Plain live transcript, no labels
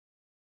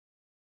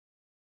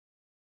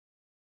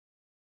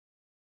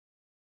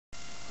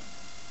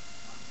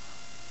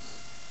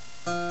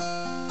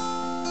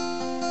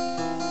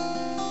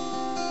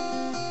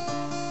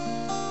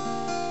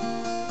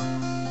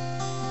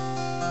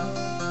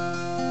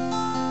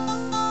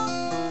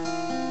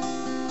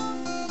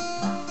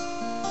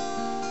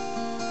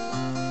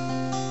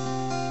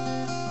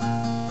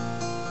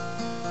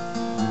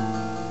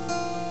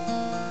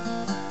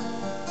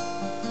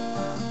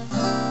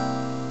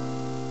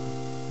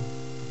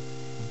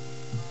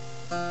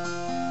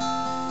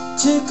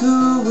Take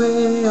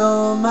away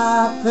all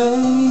my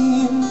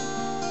pain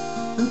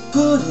and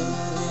put it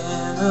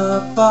in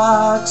a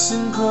box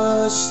and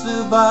crush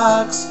the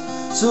box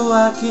so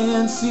I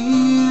can't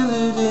feel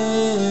it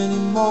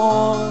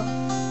anymore.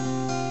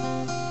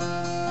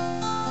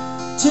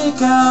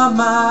 Take out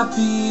my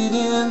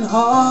beating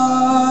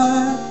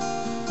heart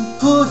and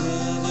put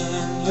it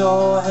in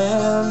your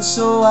hands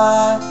so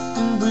I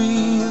can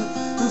breathe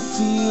and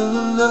feel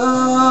the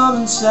love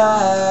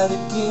inside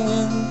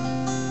again.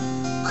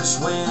 'Cause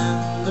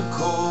when the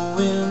cold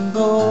wind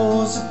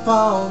blows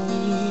upon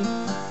me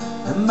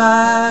and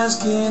my eyes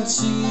can't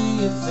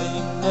see a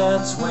thing,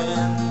 that's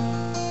when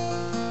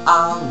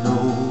I'll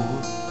know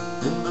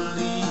and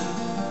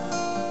believe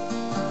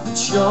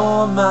that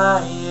you're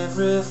my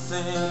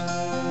everything.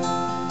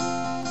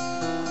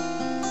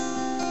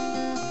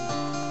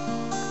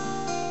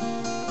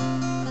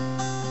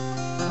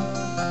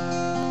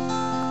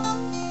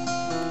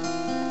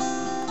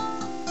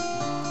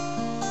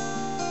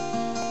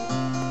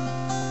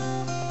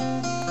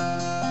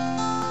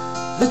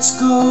 Let's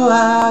go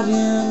out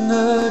in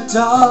the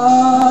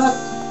dark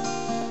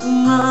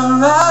and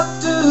run right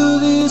through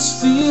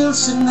these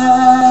fields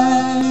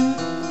tonight,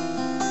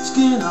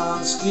 skin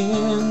on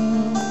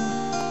skin.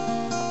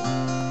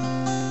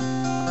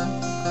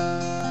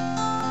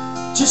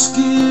 Just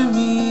give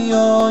me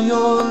all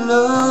your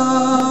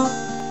love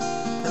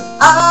and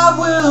I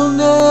will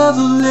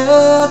never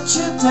let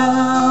you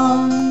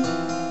down.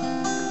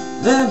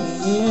 Let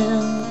me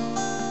in.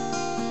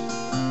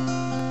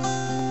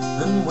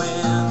 And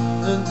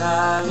when the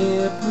night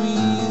air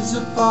breathes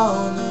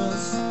upon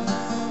us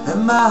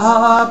and my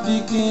heart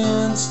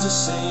begins to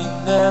sing,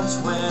 that's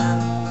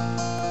when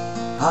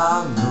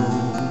I'll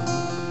know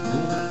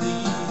and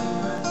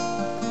believe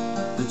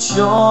that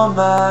you're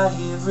my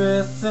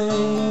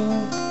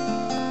everything.